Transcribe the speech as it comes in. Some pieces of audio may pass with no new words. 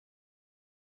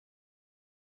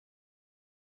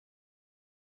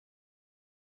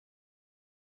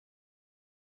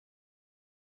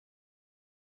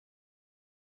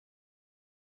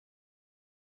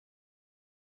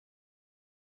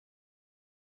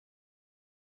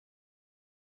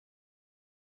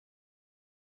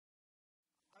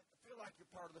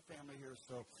you're part of the family here.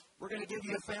 So we're going to give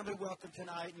you a family welcome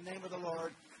tonight in the name of the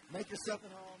Lord. Make yourself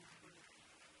at home.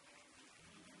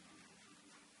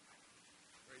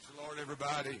 Praise the Lord,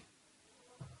 everybody.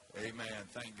 Amen.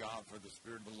 Thank God for the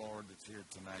Spirit of the Lord that's here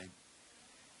tonight.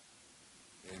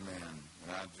 Amen.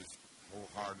 And I just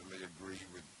wholeheartedly agree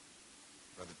with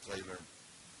Brother Taylor.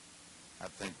 I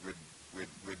think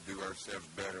we'd do ourselves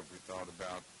better if we thought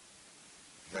about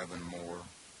heaven more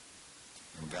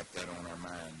and got that on our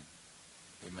mind.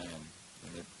 Amen.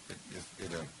 And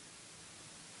it'll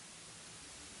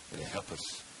help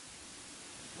us.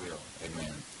 It will.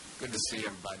 Amen. Good to see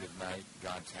everybody tonight.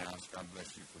 God's house. God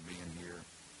bless you for being here.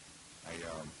 I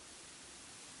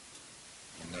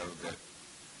know that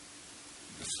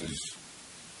this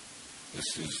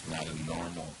is not a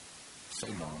normal, say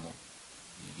normal.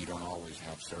 You don't always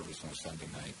have service on Sunday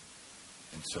night.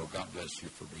 And so God bless you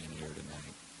for being here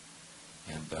tonight.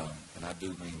 And I do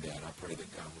mean that. I pray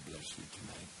that God will bless you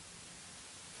tonight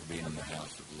for being in the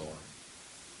house of the Lord.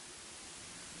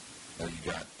 Now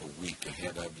you got a week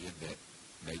ahead of you that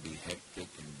may be hectic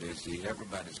and busy.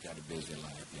 Everybody's got a busy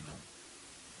life, you know.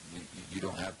 You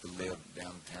don't have to live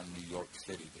downtown New York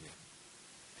City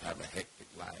to have a hectic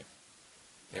life.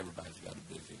 Everybody's got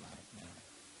a busy life now.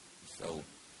 So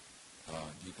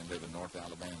you can live in North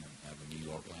Alabama and have a New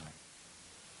York life.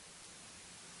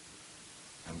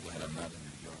 I'm glad I'm not in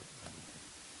New York, by the way.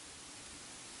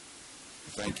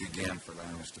 Thank you again for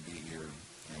allowing us to be here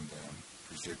and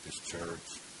appreciate this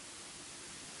church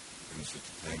and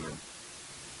Sister Taylor.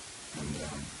 And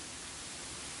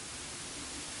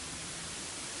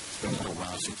it's been a little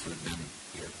while since we've been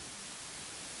here.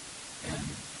 And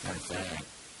matter of fact,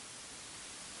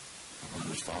 I wonder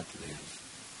whose fault it is.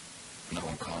 I'm not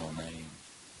going to call names.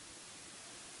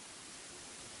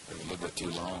 It was a little bit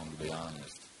too long, to be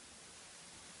honest.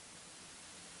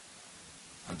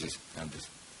 I'm just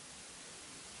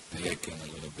hicking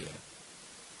a little bit.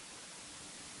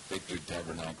 Victory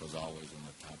Tabernacle is always on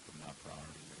the top of my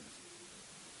priority list.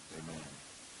 Amen.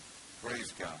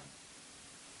 Praise God.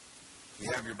 If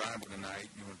you have your Bible tonight,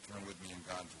 you want to turn with me in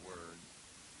God's Word.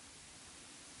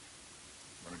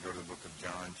 I'm going to go to the book of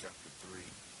John, chapter 3.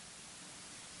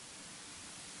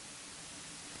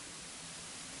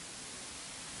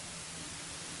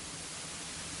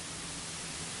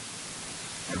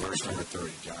 And verse number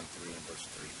 3, John 3 and verse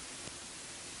 3.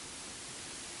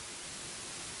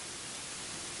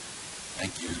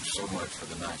 Thank you so much for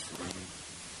the nice room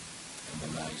and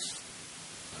the nice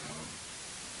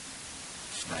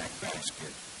snack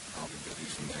basket, all the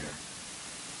goodies in there.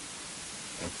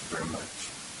 Thank you very much.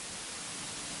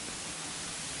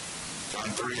 John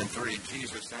 3 and 3,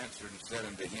 Jesus answered and said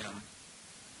unto him,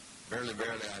 Verily,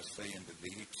 verily, I say unto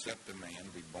thee, except a man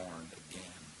be born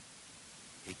again,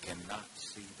 he cannot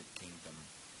see the kingdom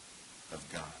of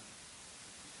God.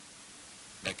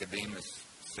 Nicodemus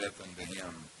saith unto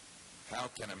him, How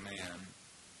can a man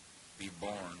be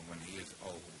born when he is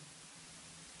old?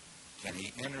 Can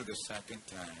he enter the second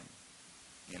time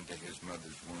into his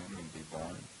mother's womb and be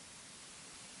born?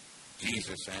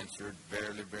 Jesus answered,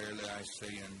 Verily, verily, I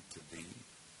say unto thee,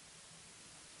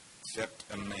 except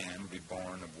a man be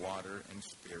born of water and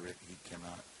spirit, he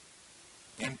cannot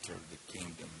enter the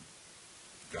kingdom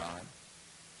of God.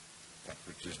 That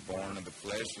which is born of the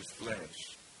flesh is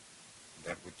flesh.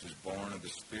 That which is born of the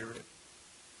Spirit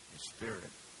is spirit.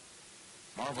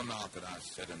 Marvel not that I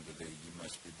said unto thee, You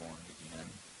must be born again.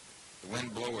 The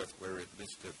wind bloweth where it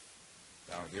listeth.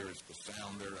 Thou hearest the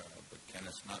sound thereof, but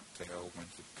canst not tell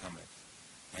whence it cometh,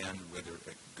 and whither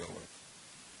it goeth.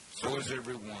 So is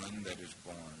every one that is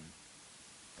born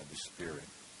of the Spirit.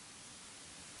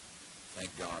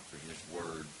 Thank God for His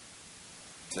Word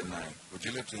tonight. Would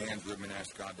you lift your hands with me and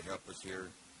ask God to help us here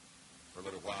for a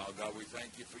little while? God, we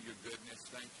thank you for your goodness.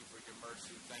 Thank you for your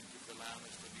mercy. Thank you for allowing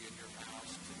us to be in your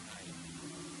house tonight.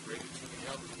 Pray that you can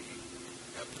help me,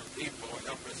 help your people,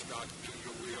 help us, God, to do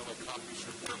your will, accomplish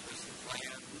your purpose and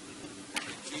plan.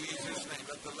 In Jesus' name,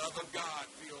 let the love of God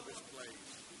fill this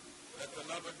place. Let the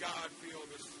love of God fill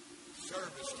this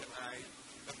service tonight.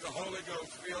 Let the Holy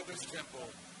Ghost fill this temple.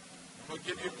 And we'll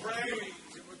give you praise,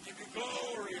 and we'll give you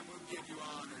glory, and we'll give you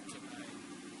honor tonight.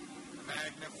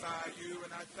 Magnify you,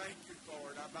 and I thank you for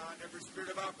it. I bind every spirit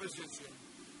of opposition.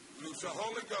 Loose the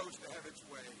Holy Ghost to have its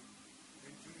way.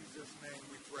 In Jesus' name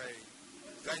we pray.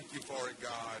 Thank you for it,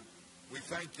 God. We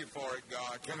thank you for it,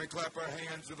 God. Can we clap our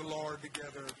hands to the Lord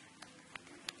together?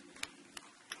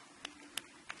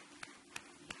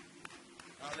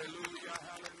 Hallelujah,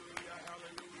 hallelujah,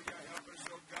 hallelujah. Help us,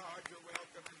 oh God. You're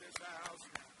welcome in this house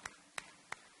now.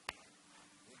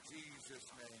 In Jesus'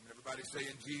 name. Everybody say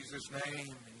in Jesus'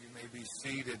 name. And you may be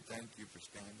seated. Thank you for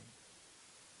standing.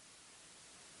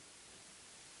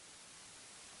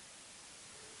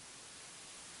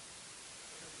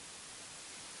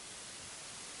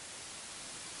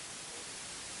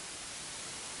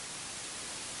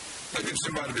 Look at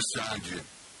somebody beside you.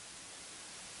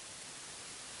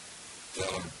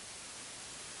 Tell them,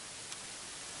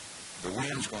 the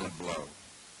wind's going to blow.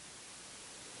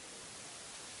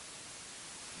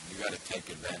 You got to take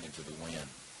advantage of the wind.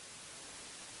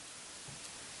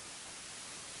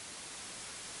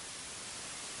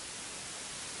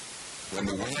 When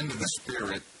the wind of the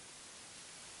Spirit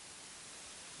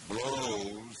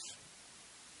blows,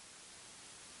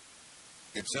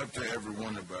 it's up to every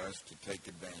one of us to take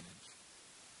advantage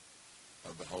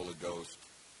of the Holy Ghost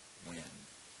wind.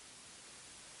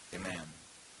 Amen.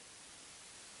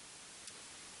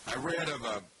 I read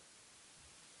of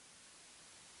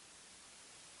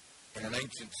in an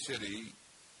ancient city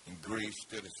in Greece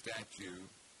stood a statue,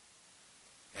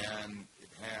 and it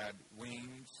had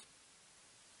wings,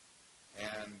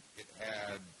 and it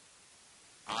had,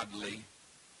 oddly,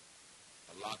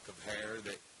 a lock of hair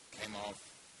that came off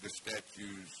the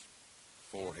statue's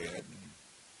forehead, and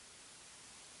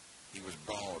he was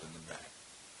bald in the back.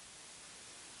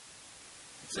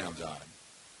 It sounds odd.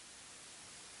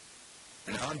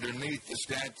 And underneath the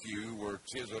statue were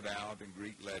chiseled out in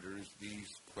Greek letters these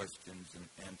questions and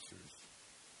answers.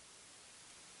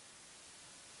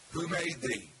 Who made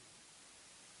thee?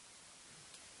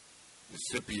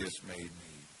 Lysippus made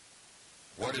me.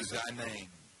 What is thy name?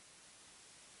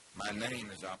 My name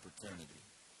is Opportunity.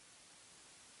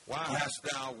 Why hast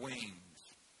thou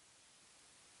wings,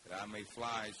 that I may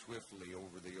fly swiftly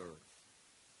over the earth?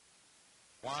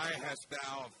 Why hast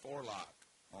thou a forelock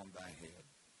on thy head,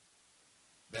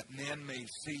 that men may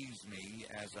seize me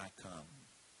as I come?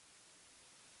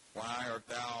 Why art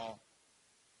thou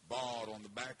bald on the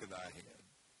back of thy head?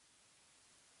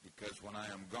 Because when I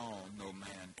am gone, no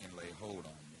man can lay hold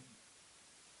on me.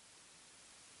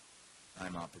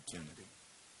 I'm Opportunity.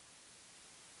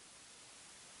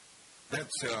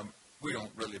 That's, we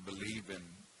don't really believe in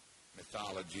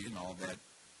mythology and all that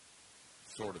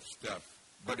sort of stuff,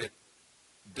 but it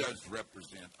does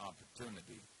represent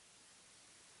opportunity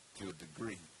to a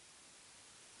degree.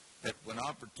 That when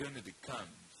opportunity comes,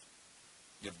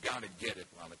 you've got to get it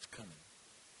while it's coming.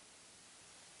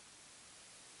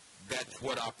 That's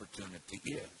what opportunity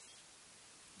is.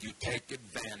 You take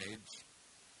advantage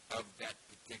of that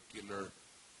particular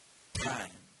time.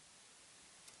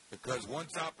 Because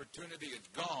once opportunity is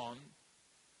gone,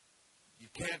 you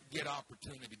can't get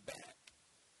opportunity back.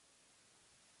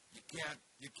 You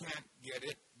can't get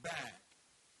it back.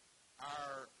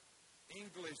 Our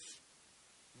English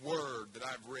word that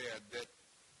I've read, that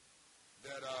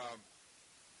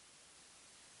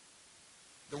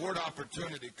the word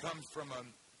opportunity comes from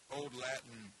an old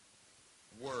Latin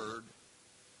word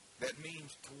that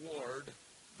means toward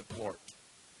the port.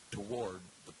 Toward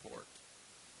the port.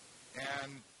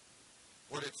 And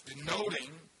what it's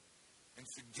denoting and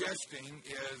suggesting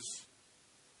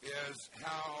is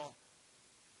how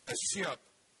a ship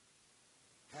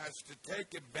has to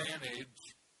take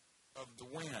advantage of the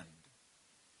wind.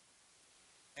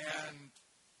 And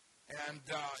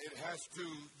it has to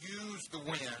use the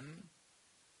wind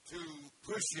to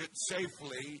push it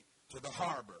safely to the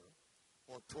harbor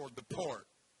or toward the port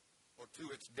or to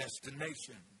its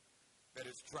destination that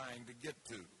it's trying to get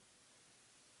to.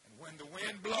 And when the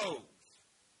wind blows,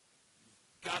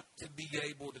 you've got to be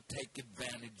able to take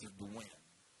advantage of the wind.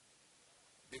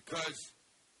 Because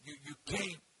you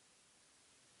can't,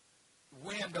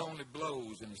 wind only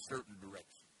blows in a certain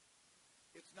direction.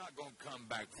 It's not going to come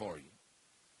back for you.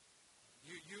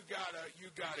 You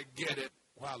gotta get it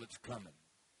while it's coming.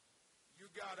 You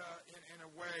gotta, in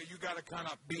a way, you gotta kind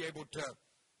of be able to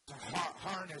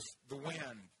harness the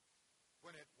wind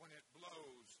when it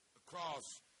blows across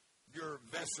your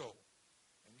vessel,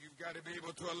 and you've got to be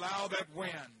able to allow that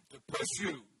wind to push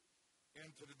you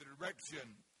into the direction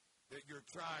that you're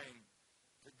trying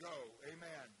to go.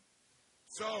 Amen.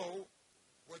 So,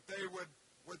 what they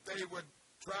would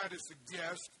try to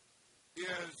suggest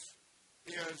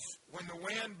is when the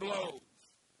wind blows,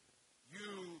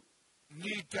 you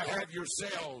need to have your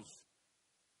sails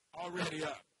already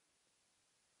up.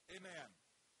 Amen.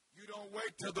 You don't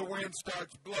wait till the wind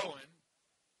starts blowing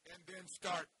and then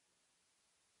start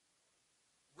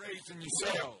raising your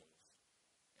sails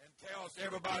and tell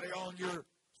everybody on your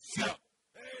ship,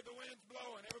 hey, the wind's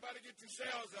blowing. Everybody get your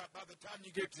sails up. By the time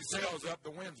you get your sails up,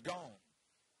 the wind's gone.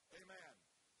 Amen.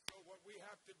 So what we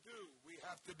have to do, we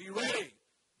have to be ready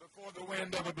before the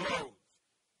wind ever blows.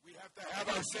 We have to have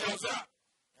our sails up,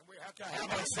 and we have to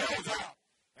have our sails out,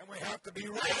 and we have to be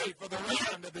ready for the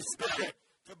wind of the Spirit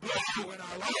to blow in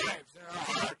our lives, in our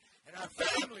heart, in our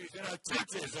families, in our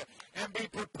churches, and be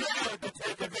prepared to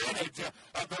take advantage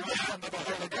of the wind of the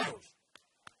Holy Ghost.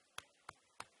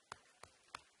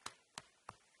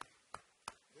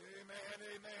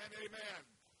 amen.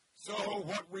 So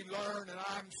what we learn, and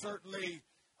I'm certainly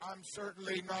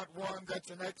not one that's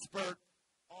an expert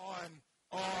on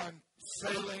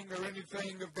sailing or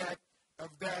anything of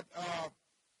that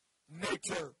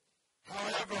nature.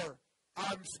 However,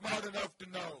 I'm smart enough to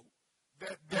know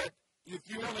that if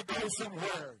you want to go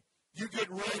somewhere, you get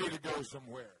ready to go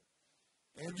somewhere.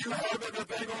 And you have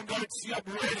everything on that ship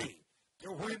ready. To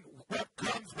when what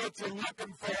comes, what you're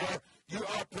looking for, you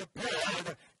are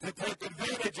prepared to take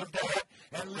advantage of that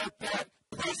and let that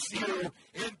push you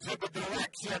into the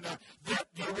direction that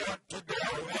you want to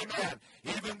go. Amen.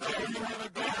 Even though you want to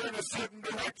go in a certain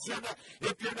direction,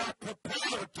 if you're not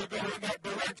prepared to go in that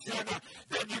direction,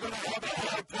 then you're going to have a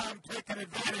hard time taking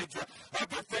advantage of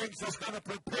the things that's going to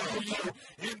propel you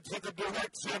into the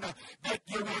direction that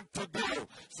you want to go.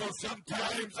 So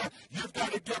sometimes you've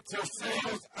got to get your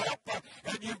sails up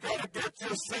and you've got to get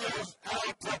your sails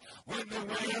out when the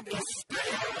wind is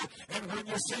still and when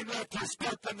you seem like you're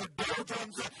stuck in the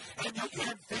doldrums and you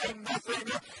can't feel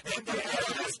nothing and the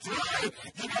air is dry.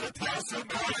 You got to tell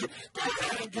somebody, go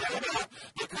ahead and get it up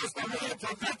because the wind's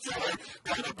eventually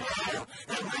going to blow.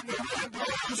 And when the wind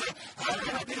blows, I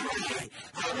want to be ready.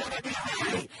 I want to be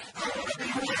ready. I want to be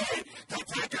ready to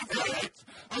take advantage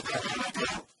of the Holy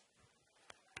Ghost.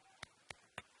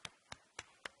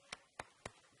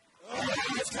 Oh,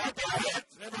 let's clap our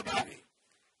hands, everybody.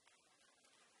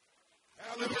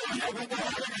 Hallelujah. When the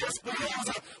Holy Ghost blows,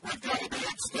 we've got to be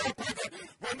in step with it.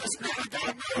 When the Spirit of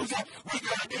God moves, we've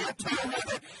got to be in tune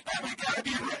with it. And we've got to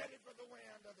be ready for the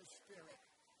wind of the Spirit.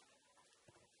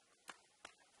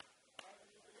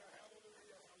 Hallelujah,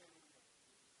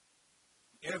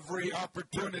 hallelujah. Every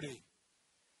opportunity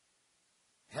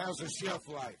has a shelf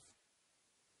life.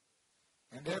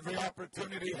 And every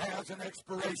opportunity has an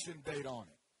expiration date on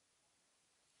it.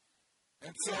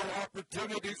 And so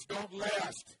opportunities don't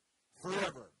last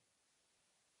forever.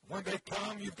 When they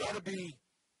come, you've got to be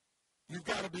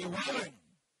willing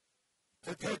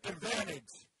to take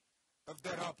advantage of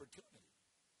that opportunity.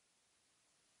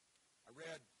 I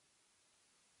read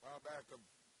a while back of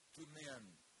two men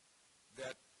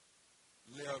that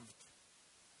lived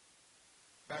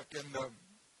back in the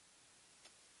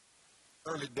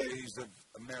early days of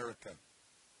America.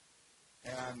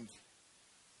 And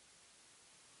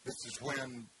this is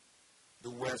when the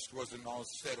West wasn't all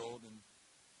settled,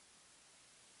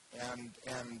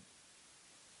 and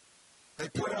they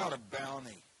put out a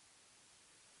bounty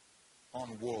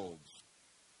on wolves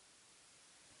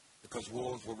because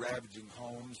wolves were ravaging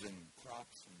homes and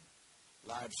crops and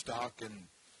livestock, and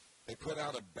they put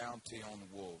out a bounty on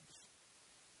wolves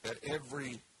that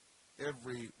every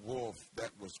wolf that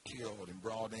was killed and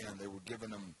brought in, they were giving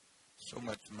them so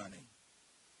much money.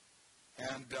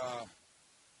 And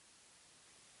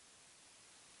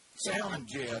Sam and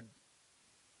Jed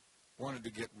wanted to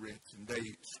get rich, and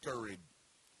they scurried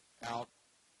out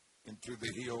into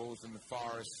the hills and the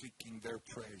forest seeking their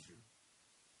treasure.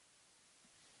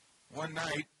 One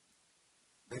night,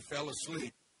 they fell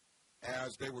asleep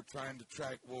as they were trying to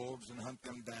track wolves and hunt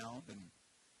them down and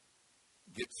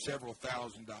get several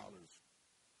 $1,000s.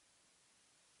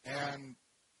 And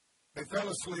they fell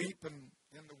asleep in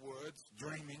the woods,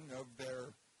 dreaming of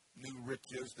their new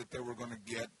riches that they were going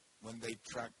to get when they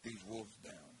tracked these wolves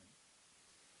down.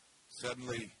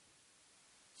 Suddenly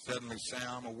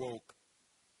Sam awoke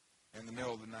in the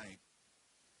middle of the night.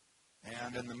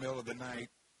 And in the middle of the night,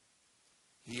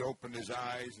 he opened his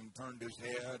eyes and turned his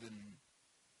head, and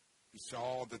he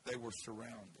saw that they were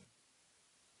surrounded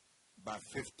by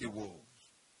 50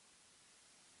 wolves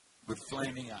with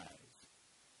flaming eyes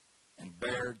and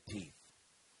bared teeth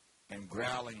and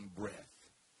growling breath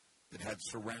that had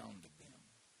surrounded them.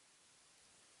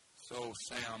 So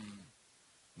Sam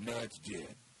nudged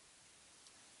Jed.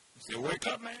 He said, "Wake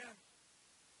up, man.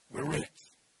 We're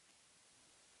rich."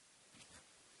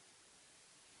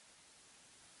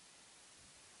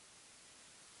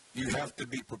 You have to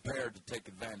be prepared to take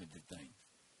advantage of things.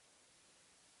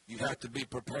 You have to be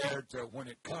prepared to, when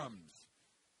it comes,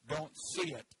 don't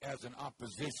see it as an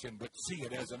opposition, but see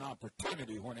it as an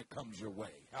opportunity when it comes your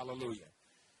way. Hallelujah.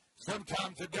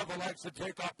 Sometimes the devil likes to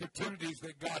take opportunities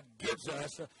that God gives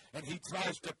us, and he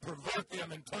tries to pervert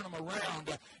them and turn them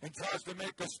around and tries to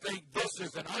make us think this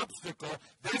is an obstacle.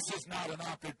 This is not an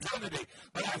opportunity.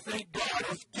 But I think God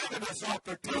has given us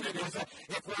opportunities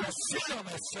if we'll see them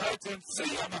as such and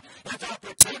see them as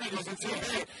opportunities and say,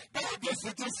 hey, God, this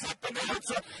is just something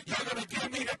else you're going to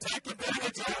give me to take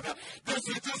advantage of. This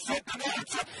is just something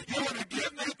else you're going to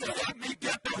give me to help me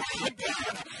get the way I'm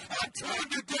going. I'm trying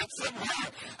to get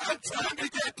somewhere. I'm trying to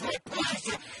get to a place,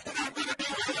 and I'm going to be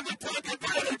willing to take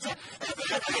advantage of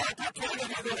every opportunity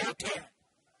that I can.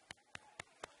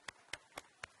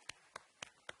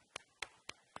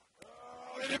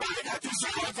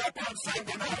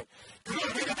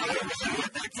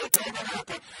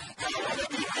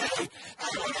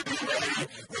 want to be ready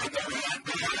when the wind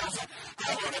blows.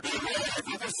 I want to be ready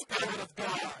for the Spirit of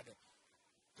God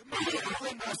to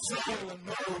move in my soul and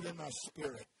move in my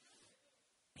spirit.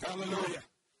 Hallelujah.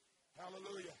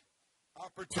 Hallelujah.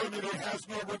 Opportunity has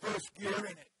no reverse gear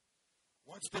in it.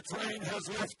 Once the train has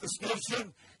left the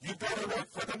station, you've got to wait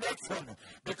for the next one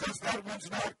because that one's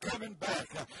not coming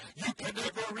back. You can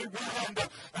never rewind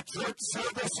a church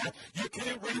service. You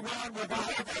can't rewind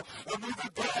revival. A move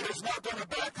of God is not going to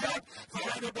back up for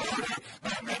anybody.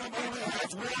 Momentum only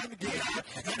has one gear,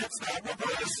 and it's not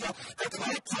reverse. The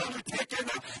clock's only ticking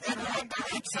in one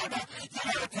direction. You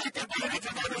got to take advantage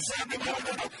of every Sunday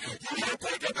morning. You got to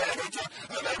take advantage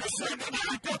of every Sunday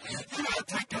night. You got to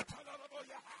take advantage.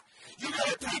 You got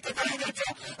to take advantage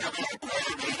of our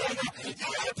prayer meeting. You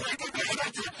got to take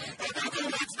advantage of every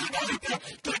Wednesday night.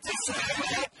 Get yourself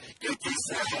out. Get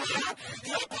yourself out.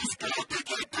 Help us God to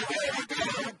get to where we're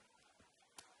going.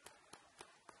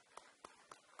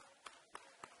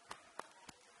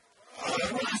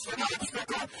 It's an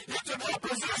obstacle. It's an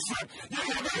opposition. You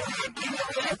have a hand to your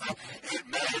left. It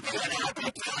may be an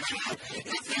opportunity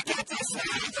if you get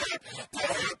yourself out to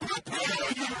help prepare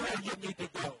you where you need to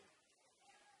go.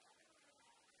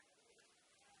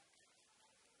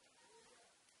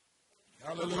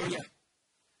 Hallelujah.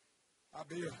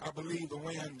 I believe the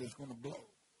wind is going to blow.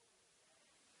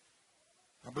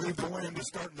 I believe the wind is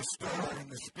starting to stir in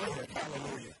the spirit.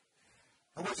 Hallelujah.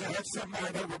 I wish I had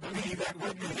somebody that would believe that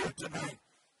with me here tonight.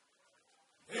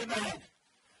 Amen.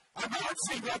 I know it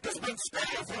seems like it's been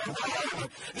stale for a while.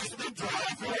 It's been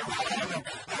dry for a while.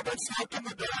 I've been stuck in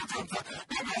the doldrums.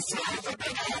 But my souls have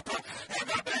been up.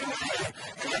 And I've been away.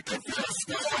 And I can feel a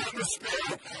stir in the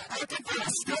spirit. I can feel a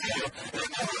stir in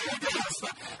the Holy Ghost.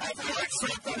 I feel like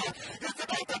something. It's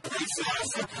about the process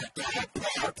to have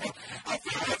part. I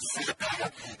feel like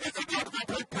something. It's about to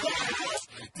prepare us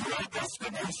to our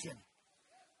destination.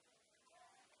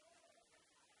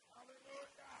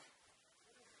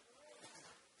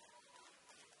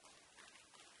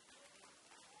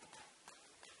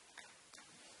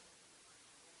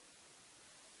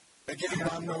 Again,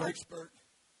 I'm no expert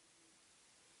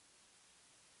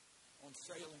on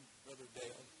sailing, Brother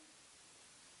Dale,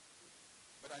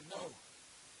 but I know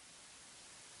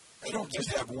they don't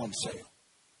just have one sail.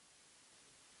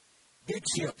 Big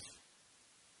ships,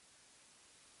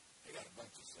 they got a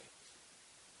bunch of sails.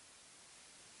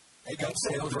 They got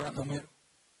sails right in the middle.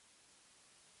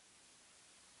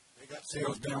 They got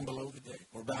sails down below the deck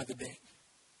or by the deck.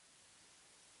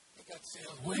 They got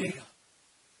sails way up.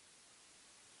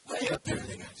 Way up there,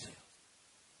 they got sails.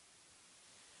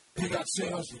 They got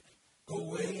sails that go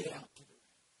way out to the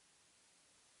right.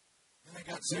 And they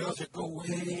got sails that go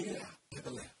way out to the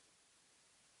left.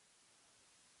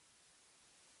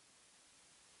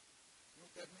 You know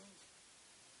what that means?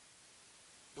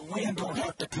 The wind don't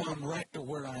have to come right to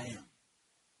where I am.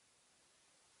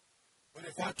 But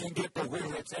if I can get to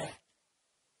where it's at,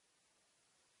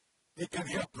 it can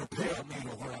help propel me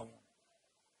to where I want.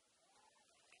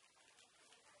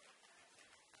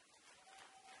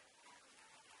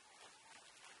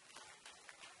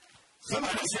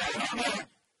 Somebody said, amen.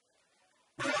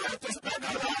 We don't have to spend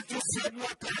our life just sitting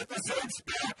up there at the same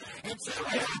spot and say,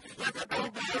 well, if it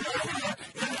don't go right here,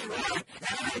 it ain't right,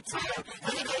 and it ain't true,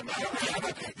 and it ain't my way.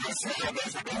 Your soul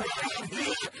needs to be right out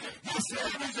here. Your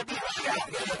soul needs to be right out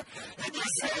here. And your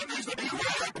soul needs to be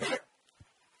right up here.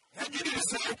 And you need to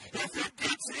say, if it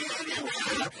gets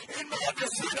anywhere in my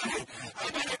vicinity,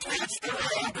 I'm going to catch the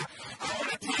wind. I want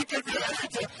to take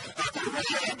advantage of the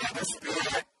wind of the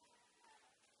Spirit.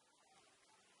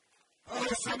 Oh,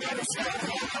 somebody shout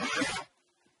hallelujah.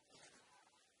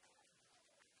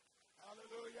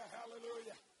 Hallelujah,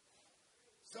 hallelujah.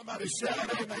 Somebody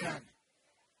shout amen.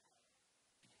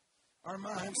 Our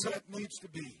mindset needs to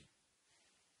be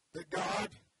that God,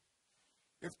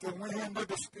 if the wind of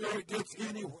the Spirit gets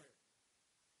anywhere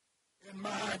in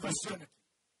my vicinity,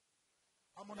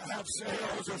 I'm going to have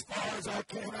sails as far as I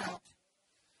can out.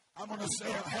 I'm going to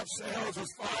have sails as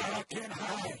far as I can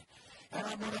high. And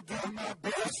I'm going to do my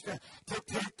best to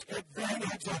take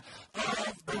advantage of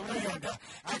the wind.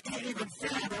 I can't even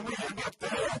feel the wind up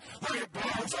there where it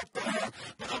blows up there,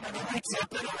 but I'm going to reach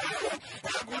up in a way,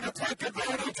 and I'm going to take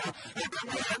advantage of the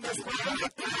wind that's blowing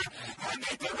up there. I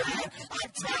need the wind.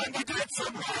 I'm trying to get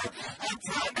somewhere. I'm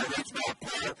trying to reach my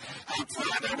port. I'm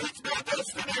trying to reach my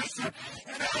destination,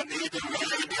 and I need the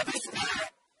wind of the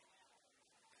Spirit.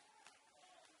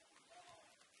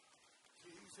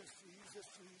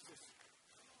 Jesus.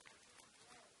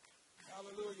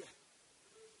 Hallelujah.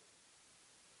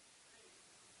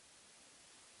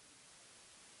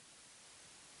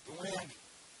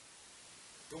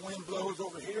 The wind blows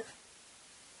over here.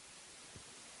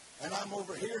 and I'm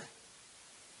over here.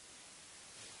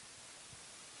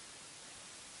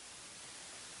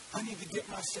 I need to get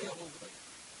my sail over there.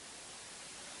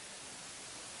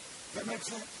 That makes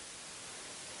sense?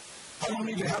 I don't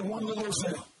need to have one little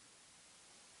sail.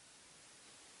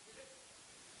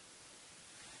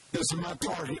 This is my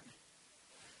target.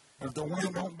 If the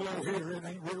wind don't blow here, it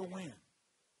ain't real wind.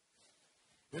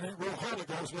 It ain't real Holy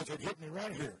Ghost unless it hit me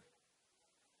right here.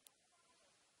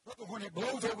 Brother, when it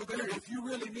blows over there, if you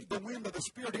really need the wind of the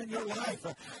Spirit in your life,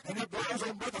 and it blows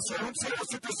on Brother so-and-so,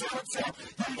 Sister so-and-so,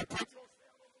 you need to put your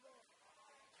sail over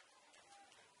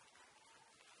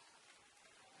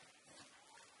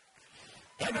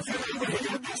there. And if you're over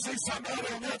here and you see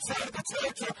somebody on that side of the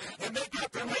church, and they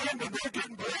got the wind, and they're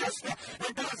getting blessed,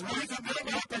 and God's raising them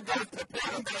up, and God's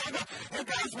preparing them, and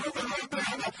God's moving on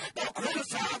them, don't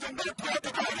criticize them, don't talk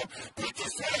about them. Put your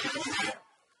sail over there.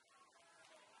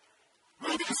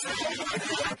 Move your sail over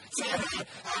here. Say, hey,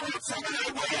 I want some of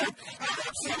that wind. I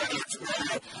want some of that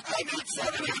spirit. I need some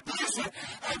of that blessing.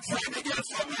 I'm trying to get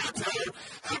some of that too.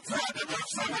 I'm trying to get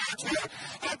some of that too.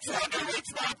 I'm trying to reach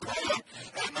my point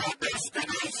and my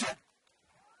destination.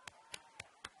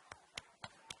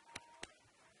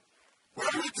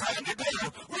 What are we trying to do?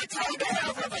 We're trying to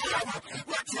have revival.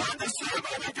 We're trying to serve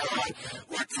other God.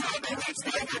 We're trying to reach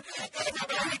heaven.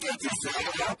 Everybody get your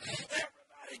sail out.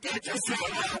 Everybody get your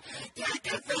sail out. Take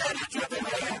advantage of the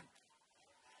wind.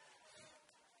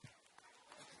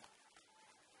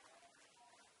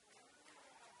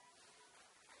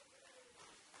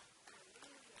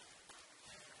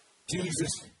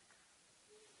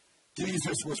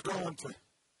 Jesus was going to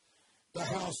the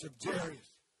house of Jairus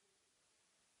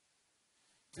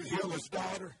to heal his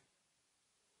daughter.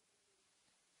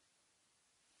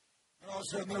 And all of a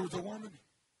sudden there was a woman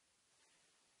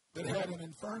that had an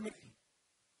infirmity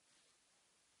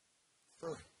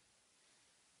for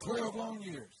 12 long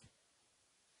years.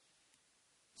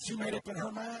 She made up in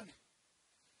her mind.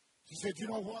 She said, you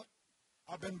know what?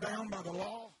 I've been bound by the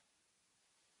law.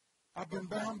 I've been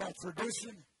bound by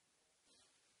tradition.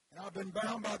 And I've been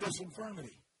bound by this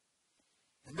infirmity.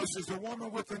 And this is a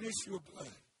woman with an issue of blood.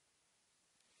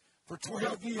 For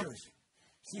 12 years,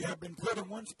 she had been put in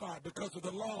one spot because of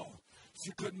the law.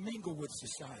 She couldn't mingle with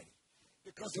society.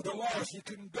 Because of the law, she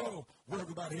couldn't go where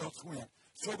everybody else went.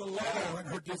 So the law and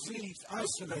her disease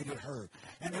isolated her,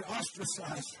 and it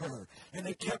ostracized her, and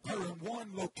it kept her in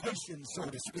one location, so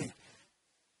to speak.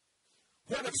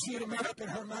 What if she had made up in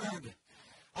her mind,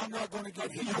 I'm not going to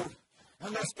get healed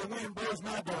unless the wind blows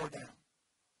my door down,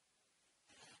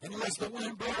 unless the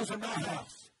wind blows in my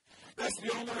house. That's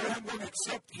the only way I'm going to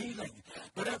accept healing.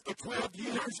 But after 12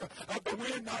 years of the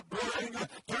wind not blowing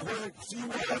to where she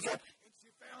was, and she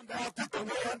found out that the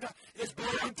wind is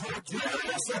blowing toward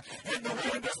Jairus, and the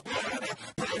wind is blowing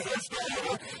toward his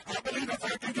daughter, I believe if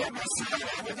I can get my sail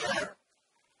over there,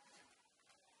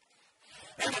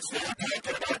 and instead of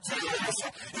talking about Jairus,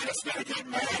 and instead of getting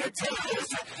mad at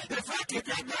Jairus, if I could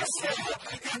get my sail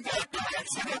in that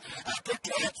direction, I could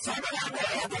catch some of that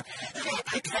wind, and I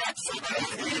could catch some of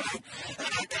that healing,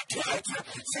 and I could catch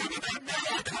some of that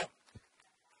miracle.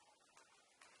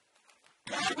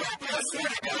 God will bless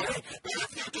anybody, but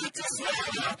if you get your sail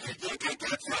out, you can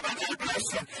get some of that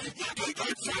blessing. You can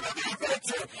get some of that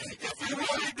victory if you're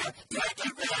willing to take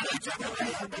advantage of the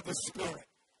wind of the Spirit.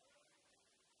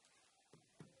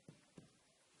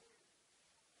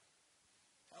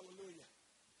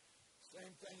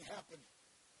 Happened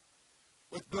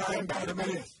with blind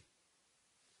Bartimaeus.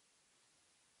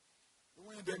 The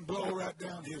wind didn't blow right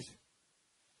down his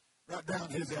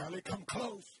alley. It come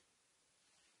close,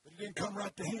 but it didn't come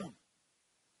right to him.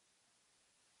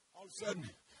 All of a sudden,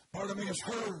 Bartimaeus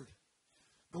heard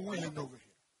the wind over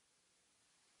here.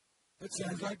 That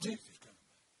sounds like Jesus coming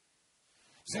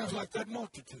back. Sounds like that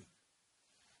multitude.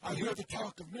 I hear the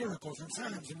talk of miracles and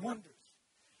signs and wonders.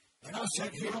 And I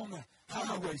sat here on the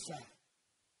highway side.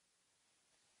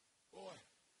 Boy,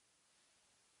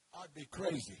 I'd be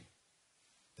crazy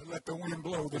to let the wind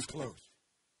blow this close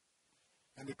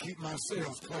and to keep my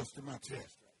sails close to my chest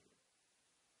right here.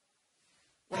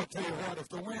 Well, I'll tell you what, if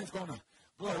the wind's going to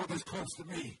blow this close to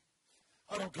me,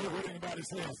 I don't care what anybody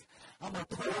says. I'm going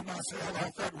to pull my sail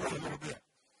off that way a little bit.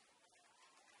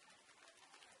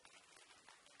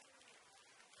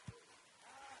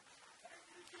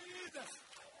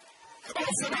 Come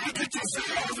on, somebody, get your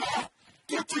sails off.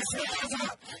 Get your sails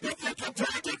up. If you can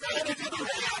take advantage of the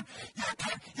wind,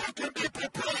 you can be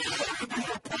prepared to do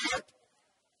your part.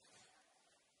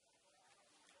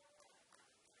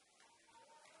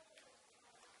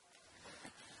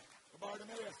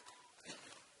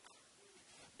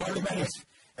 Bartimaeus,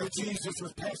 as Jesus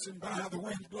was passing by, the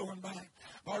wind blowing by,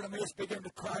 Bartimaeus began to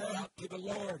cry out to the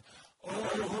Lord,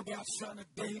 "Oh, thou son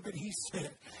of David," he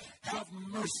said, "have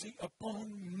mercy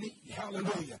upon me."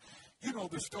 Hallelujah. You know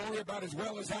the story about as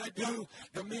well as I do.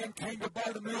 The men came to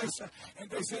Bartimaeus and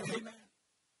they said, "Hey, man,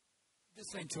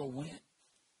 this ain't your wind.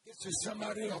 This is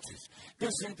somebody else's.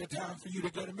 This ain't the time for you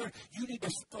to get a mirror. You need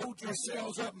to fold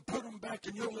yourselves up and put them back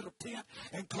in your little tent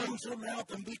and close your mouth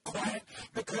and be quiet,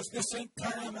 because this ain't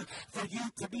time for you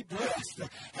to be blessed."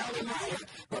 Hallelujah.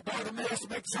 But Bartimaeus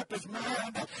makes up his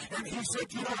mind, and he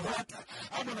said, "You know what?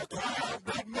 I'm going to cry out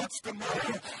that much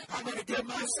tomorrow. I'm going to get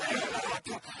myself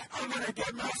out. I'm going to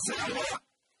get myself out."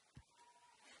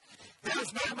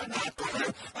 There's no monopoly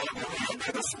on the wind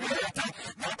of the Spirit.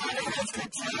 Nobody has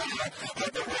control of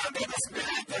the wind of the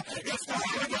Spirit. It's the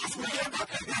Holy Ghost wind.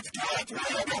 It's God's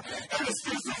wind. And it's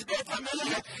just as good for me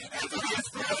as it is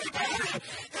for anybody.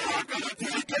 And I'm going to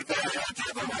take advantage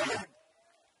of the wind.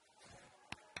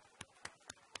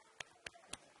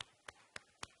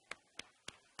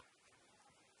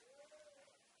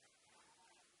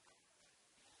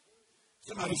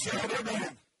 Somebody shout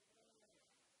amen.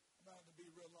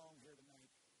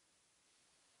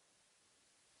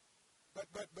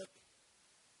 But,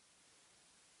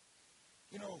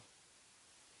 you know,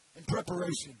 in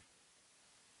preparation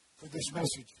for this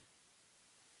message,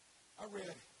 I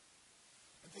read,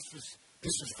 and this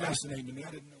was fascinating to me.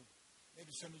 I didn't know.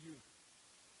 Maybe some of you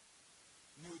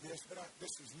knew this, but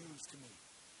this is news to me.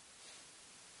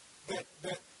 That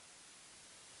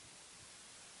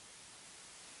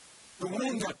the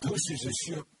wind that pushes a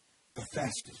ship the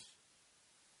fastest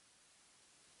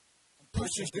and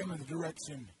pushes them in the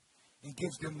direction and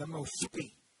gives them the most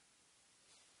speed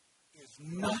is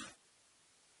not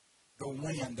the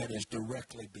wind that is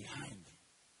directly behind them.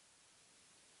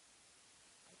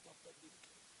 I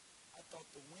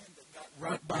thought the wind that got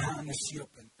right behind the ship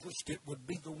and pushed it would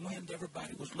be the wind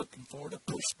everybody was looking for to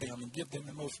push them and give them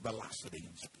the most velocity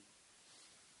and speed.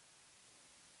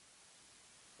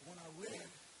 But when I read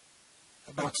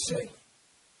about sailing,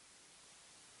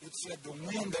 it said the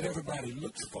wind that everybody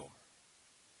looks for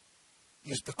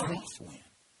is the crosswind.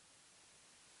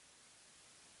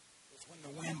 It's when the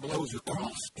wind blows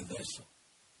across the vessel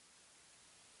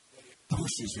that it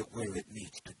pushes it where it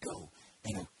needs to go,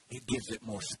 and it gives it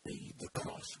more speed, the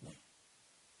crosswind.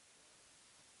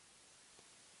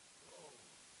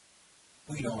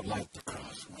 We don't like the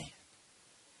crosswind.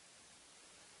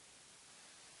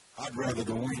 I'd rather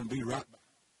the wind be right by.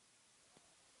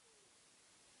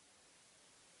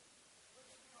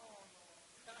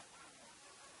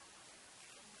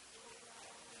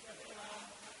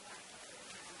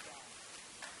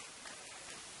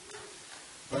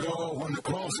 But oh, when the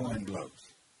crosswind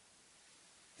blows,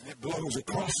 and it blows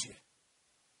across you,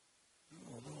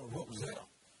 oh Lord, what was that?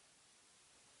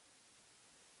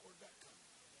 Where'd that come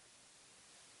from?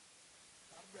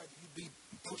 I'd rather you be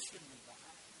pushing me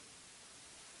behind.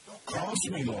 Don't cross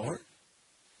me, Lord.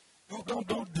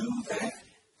 Don't do that.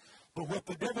 But what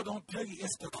the devil don't tell you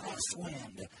is the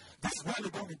crosswind that's really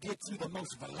going to get you the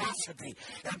most velocity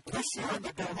and push you in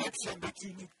the direction that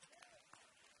you need.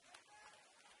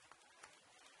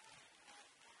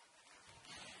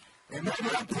 And maybe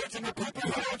I'm preaching to people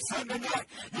here on Sunday night.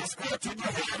 You're scratching your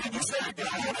head and you say,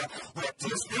 "God, what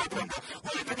just happened?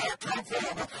 Where did that come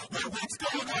from? What's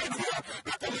going on here?"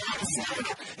 But the Lord is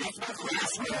saying, "It's my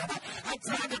crosswind. I'm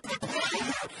trying to prepare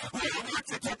you where I want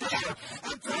you to go.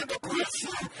 I'm trying to push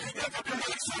you in the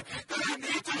direction that I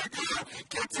need you to go.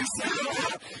 Get yourself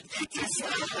up. Get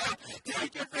yourself up.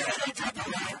 Take advantage of the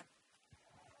Lord."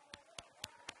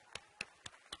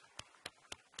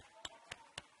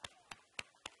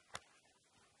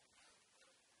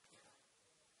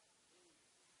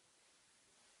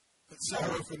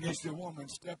 Syrophoenician woman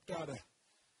stepped out of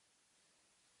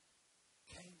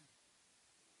Canaan,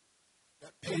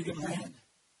 that pagan land,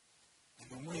 and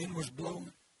the wind was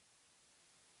blowing.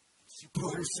 She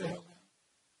put her sail out.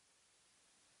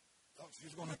 Thought she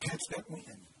was going to catch that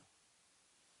wind.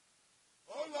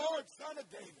 "Oh Lord, son of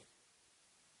David,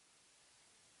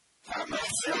 have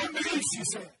mercy on me," she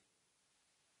said.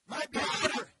 "My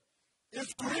daughter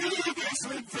is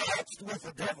grievously vexed with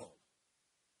the devil."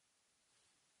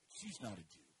 She's not a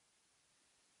Jew.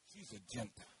 She's a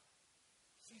Gentile.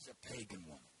 She's a pagan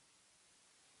woman.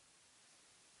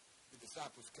 The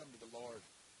disciples come to the Lord,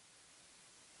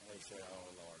 and they say, "Oh,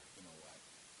 Lord, you know what?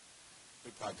 We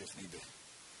probably just need to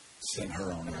send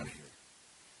her on out of here.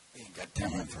 We ain't got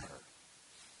time for her.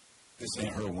 This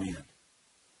ain't her win.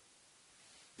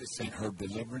 This ain't her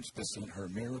deliverance. This ain't her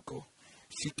miracle.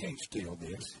 She can't steal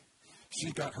this.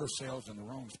 She got herself in the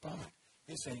wrong spot.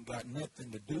 This ain't got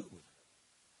nothing to do with her."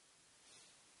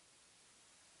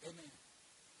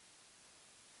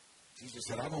 Jesus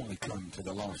said, I've only come to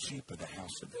the lost sheep of the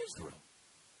house of Israel.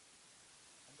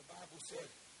 And the Bible said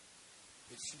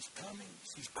that she's coming,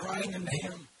 she's crying unto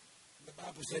him. And the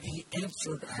Bible said he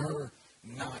answered her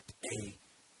not a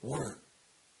word.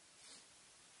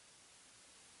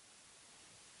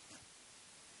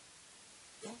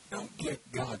 Don't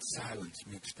get God's silence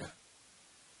mixed up.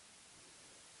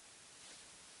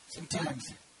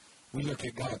 Sometimes we look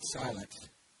at God's silence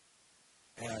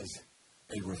as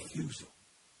a refusal.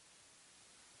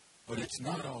 But it's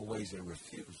not always a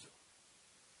refusal.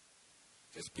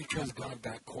 Just because God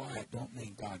got quiet don't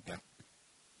mean God got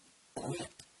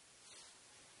quit.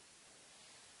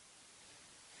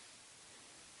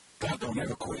 God don't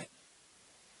ever quit.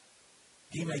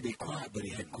 He may be quiet, but he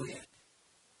hadn't quit.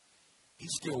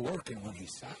 He's still working when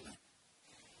he's silent.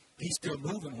 He's still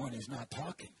moving when he's not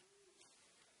talking.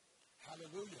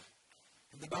 Hallelujah.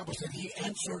 And the Bible said he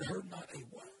answered her not a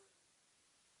word.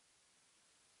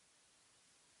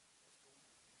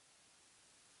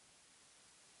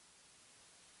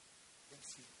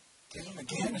 Came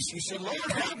again and she said, Lord,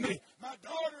 help me. My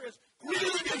daughter is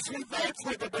grievously vexed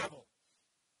with the devil.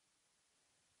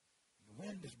 And the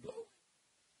wind is blowing.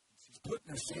 And she's putting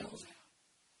her sails out.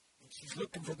 And she's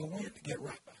looking for the wind to get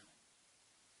right behind her.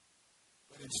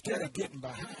 But instead of getting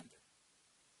behind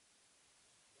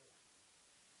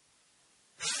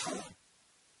her,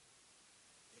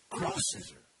 it crosses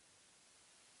her.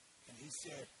 And he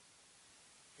said,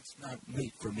 it's not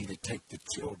meet for me to take the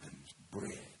children's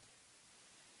bread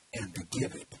and to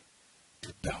give it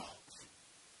to dogs.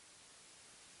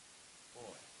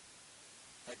 Boy,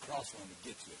 that cross one would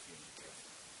get you if you ain't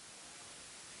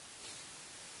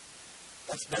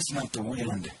careful. That's not the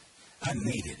wind I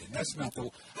needed. And that's not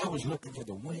the, I was looking for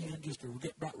the wind just to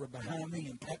get right behind me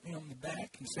and pat me on the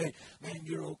back and say, man,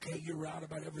 you're okay. You're right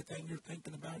about everything you're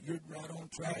thinking about. You're right on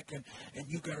track. And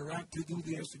you got a right to do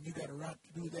this and you got a right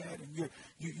to do that. And you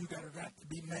got a right to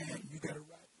be mad. You got a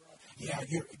right. Yeah,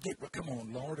 come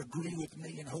on, Lord, agree with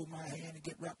me and hold my hand and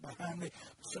get right behind me.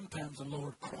 But sometimes the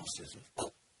Lord crosses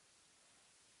us.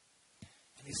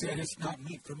 And he said, it's not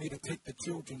meet for me to take the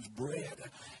children's bread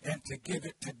and to give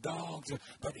it to dogs.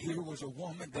 But here was a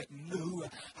woman that knew,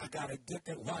 I got to get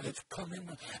it while it's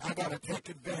coming. I got to take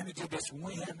advantage of this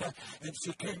wind. And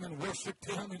she came and worshiped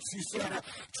him. And she said,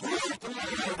 truth,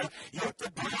 Lord, yet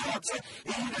the dogs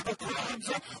eat of the crumbs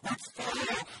which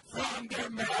fall from their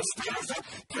masters.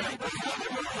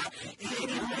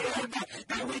 Any wind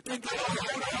that we can get a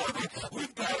hold of,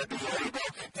 we've got to be able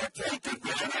to take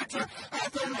advantage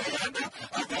of the wind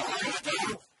of the Holy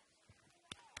Ghost.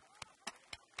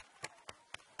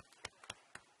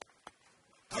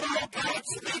 Come on, God,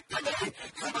 speak to me.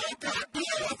 Come on, God,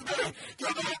 deal with me.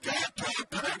 Come on, God, talk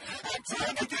to me. I'm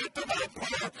trying to get to my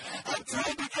point. I'm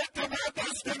trying to get to my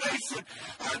destination.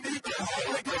 I need the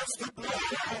Holy Ghost to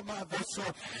blow on my vessel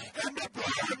and to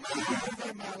blow and move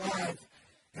in my life.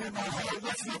 In my heart,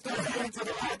 let's lift our hands to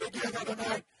the Lord together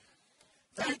tonight.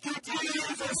 Thank you,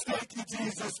 Jesus. Thank you,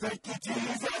 Jesus. Thank you,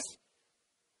 Jesus.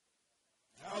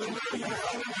 Hallelujah, hallelujah,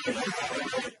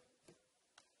 hallelujah.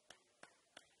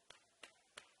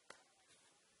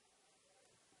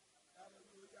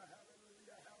 Hallelujah,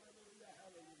 hallelujah, hallelujah,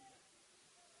 hallelujah.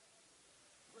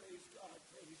 Praise God,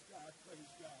 praise God,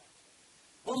 praise God.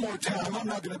 One more time. I'm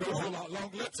not going to go a whole lot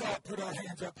long. Let's all put our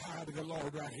hands up high to the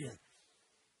Lord right here.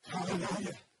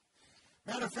 Hallelujah.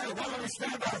 Matter of fact, why don't we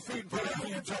stand on our feet and put our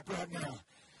hands up right now?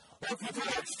 Or if you feel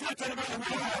like stretching them out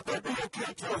real hard, that'd be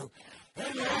okay too.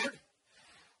 Hey, Lord,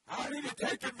 I need to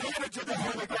take advantage of the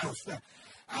Holy Ghost.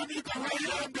 I need the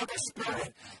wind of the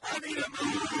Spirit. I need a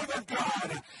move of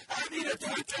God. I need a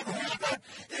touch of heaven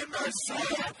in my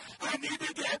soul. I need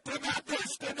to get to my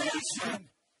destination.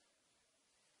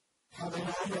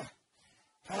 Hallelujah.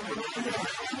 Hallelujah.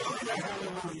 Hallelujah.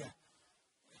 Hallelujah.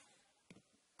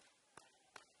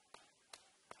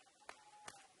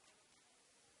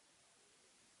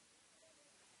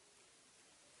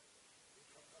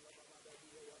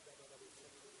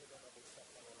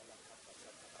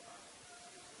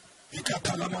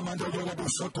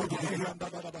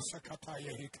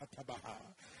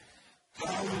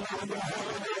 Hallelujah,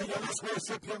 hallelujah. Let's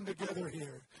worship him together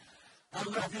here. I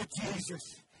love you, Jesus.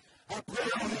 I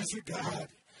praise you, God.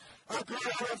 I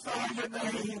glorify your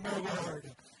name, O Lord.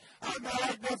 I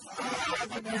magnify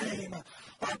the name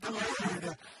of the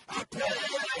Lord. I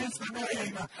praise the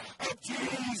name of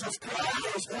Jesus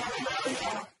Christ.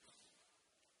 Hallelujah.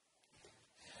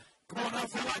 Come on, I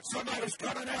feel like somebody's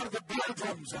coming out of the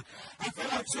doldrums. I feel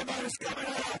like somebody's coming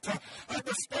out of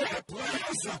the spare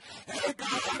place. Hey,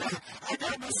 God, I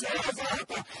got myself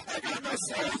out. I got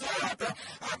myself out.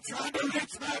 I'm trying to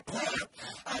reach my point.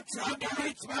 I'm trying to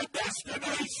reach my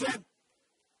destination.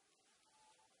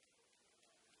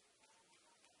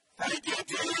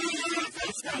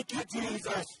 Thank you,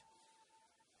 Jesus.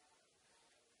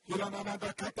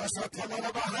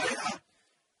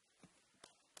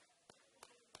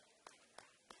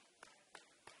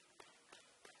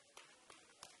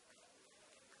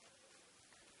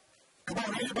 Come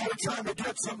on, anybody trying to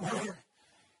get somewhere?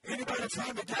 Anybody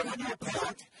trying to get in your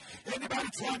port? Anybody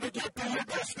trying to get to your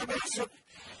destination?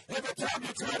 Every time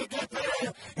you try to get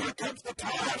there, here comes the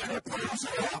tide and it pulls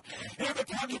you out. Every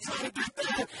time you try to get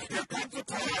there, here comes the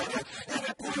tide and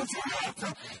it pulls you out.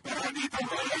 But I need the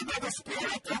wind of the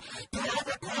Spirit to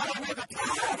overpower the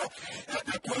tide and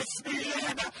to push me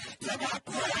in to my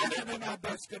port and to my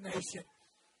destination.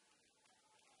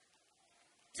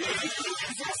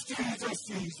 Jesus, Jesus,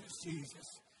 Jesus, Jesus.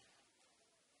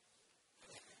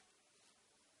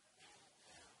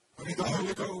 We need the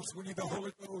Holy Ghost. We need the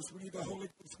Holy Ghost. We need the Holy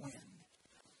Ghost wind.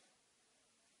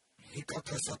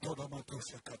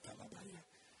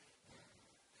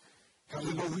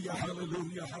 Hallelujah,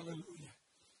 hallelujah, hallelujah.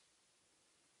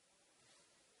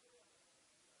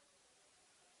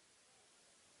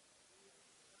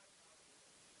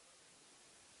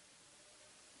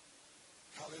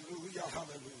 Hallelujah,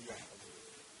 hallelujah.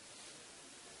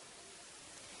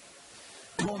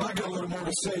 Come on, I got a little more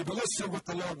to say, but let's see what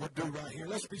the Lord would do right here.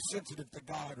 Let's be sensitive to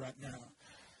God right now.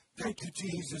 Thank you,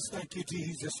 Jesus. Thank you,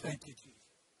 Jesus. Thank you, Jesus.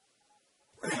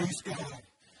 Praise God.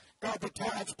 God, the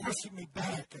tide's pushing me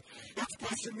back. It's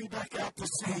pushing me back out to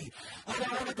sea. I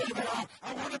don't want to go there.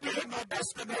 I want to be in my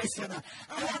destination.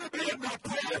 I want to be in my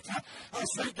port. I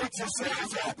say, get your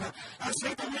sails up. I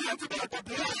say, the wind's about to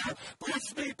blow.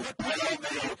 Push me, prepare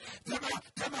me to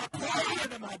my port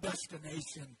and to my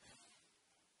destination.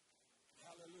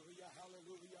 Hallelujah,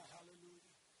 hallelujah, hallelujah.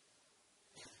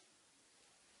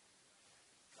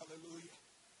 Hallelujah.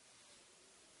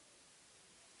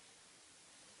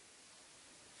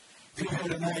 If you're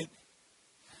here tonight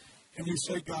and you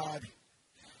say, God,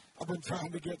 I've been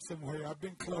trying to get somewhere. I've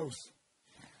been close.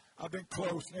 I've been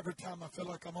close. And every time I feel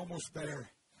like I'm almost there,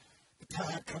 the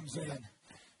tide comes in and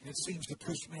it seems to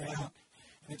push me out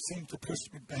and it seems to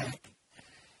push me back.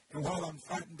 And while I'm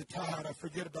fighting the tide, I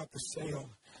forget about the sail.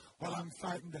 While I'm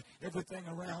fighting everything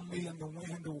around me and the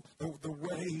wind, the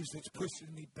waves that's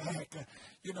pushing me back,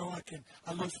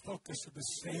 I lose focus of the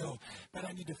sail, but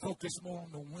I need to focus more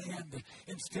on the wind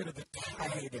instead of the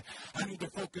tide. I need to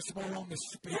focus more on the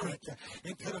Spirit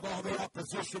instead of all the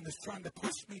opposition that's trying to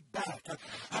push me back.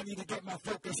 I need to get my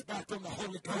focus back on the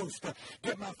Holy Ghost,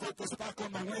 get my focus back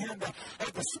on the wind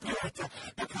of the Spirit,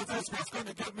 because that's what's going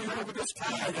to get me over this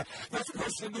tide that's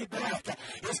pushing me back.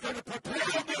 It's going to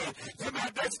prepare me to my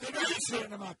destination.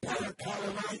 In my port.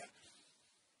 Hallelujah.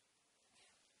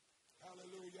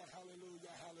 Hallelujah,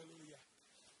 hallelujah, hallelujah.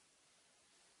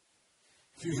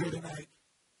 If you're here tonight,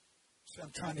 say,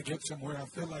 I'm trying to get somewhere. I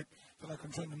feel like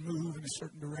I'm trying to move in a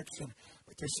certain direction,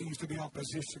 but there seems to be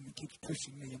opposition that keeps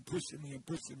pushing me and pushing me and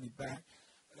pushing me back.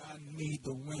 But I need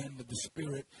the wind of the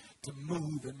Spirit to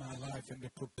move in my life and to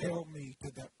propel me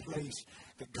to that place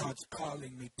that God's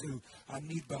calling me to. I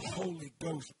need the Holy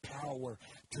Ghost power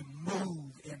to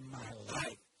move in my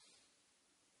life.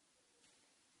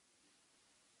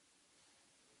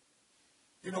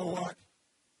 You know what?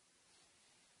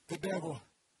 The devil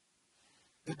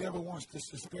wants us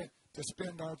to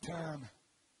spend our time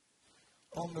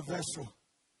on the vessel,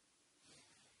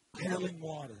 paling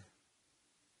water.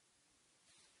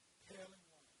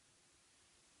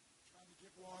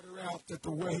 Out that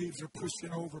the waves are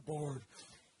pushing overboard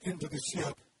into the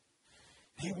ship.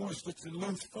 He wants us to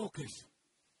lose focus.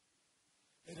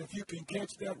 And if you can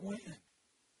catch that wind,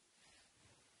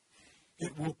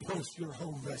 it will push your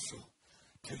whole vessel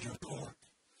to your port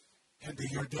and to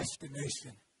your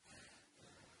destination.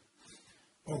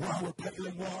 But while we're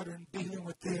peddling water and dealing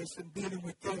with this and dealing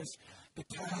with this, the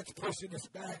tide's pushing us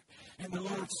back. And the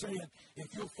Lord's saying,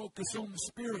 if you'll focus on the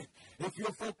Spirit, if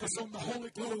you'll focus on the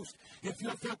Holy Ghost, if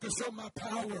you'll focus on my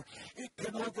power, it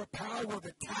can overpower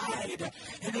the tide.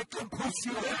 And it can push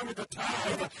you over the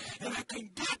tide. And it can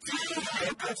get you to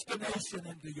your destination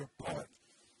and to your port.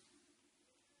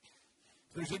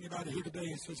 If there's anybody here today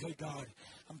that says, hey, God,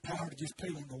 I'm tired of just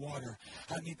paling the water.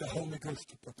 I need the Holy Ghost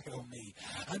to propel me.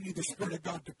 I need the Spirit of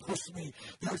God to push me.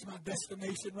 There's my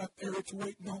destination right there. It's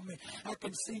waiting on me. I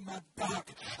can see my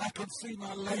dock. I can see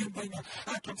my landing.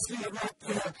 I can see it right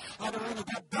there. I don't want to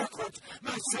go backwards.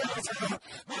 My sails are up.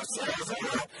 My sails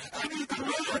are up. I need the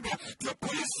wind to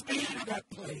push me to that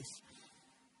place.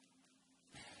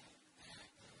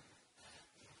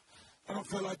 I don't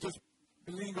feel like just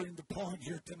lingering the point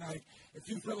here tonight. If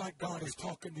you feel like God is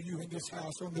talking to you in this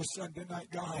house on this Sunday night,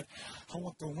 God, I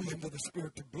want the wind of the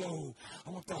Spirit to blow. I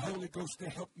want the Holy Ghost to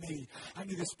help me. I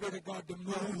need the Spirit of God to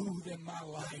move in my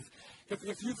life.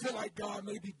 If you feel like God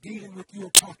may be dealing with you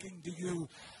or talking to you,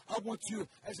 I want you,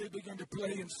 as they begin to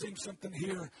play and sing something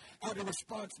here, out of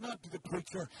response, not to the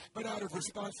preacher, but out of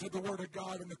response to the Word of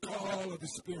God and the call of the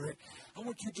Spirit, I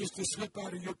want you just to slip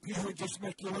out of your pew and just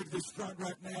make your way to this front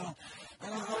right now.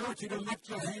 And I want you to lift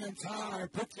your hands high,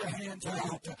 put your hands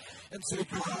out, and say,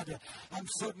 God, I'm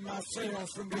setting my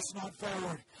sails from this night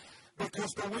forward.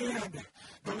 Because the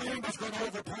wind is going to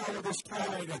overpower this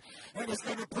tide, and it's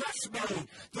going to push me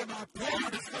to my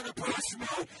point. It's going to push me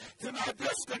to my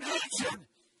destination.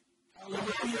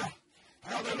 Hallelujah.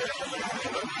 Hallelujah.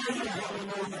 Hallelujah.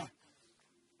 Hallelujah.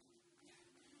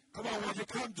 Come on, would you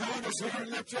come join us here and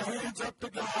lift your hands up to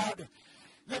God.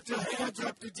 Lift your hands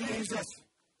up to Jesus.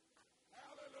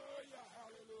 Hallelujah.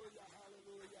 Hallelujah.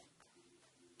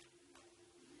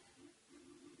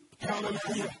 Hallelujah.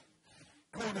 Hallelujah.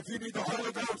 Come on, if you need the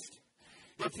Holy Ghost,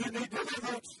 if you need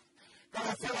deliverance, God,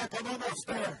 I feel like I'm almost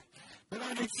there, but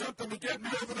I need something to get me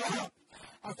over the hump.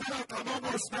 I feel like I'm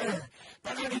almost there,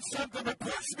 but I need something to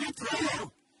push me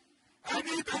through. I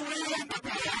need the wind to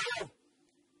blow.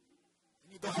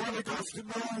 I need the Holy Ghost to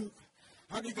move.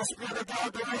 I need the Spirit of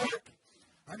God to work.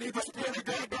 I need the Spirit of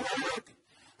God to work.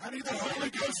 I need the Holy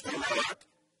Ghost to work.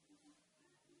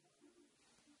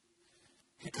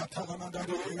 Come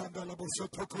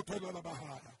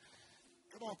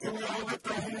on, can we all lift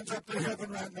our hands up to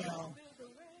heaven right now?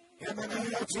 In the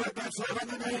name of Jesus, that's it, in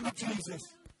the name of Jesus.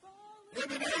 In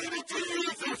the name of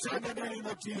Jesus, in the name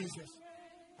of Jesus.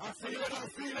 I feel it, I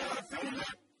feel it, I feel it.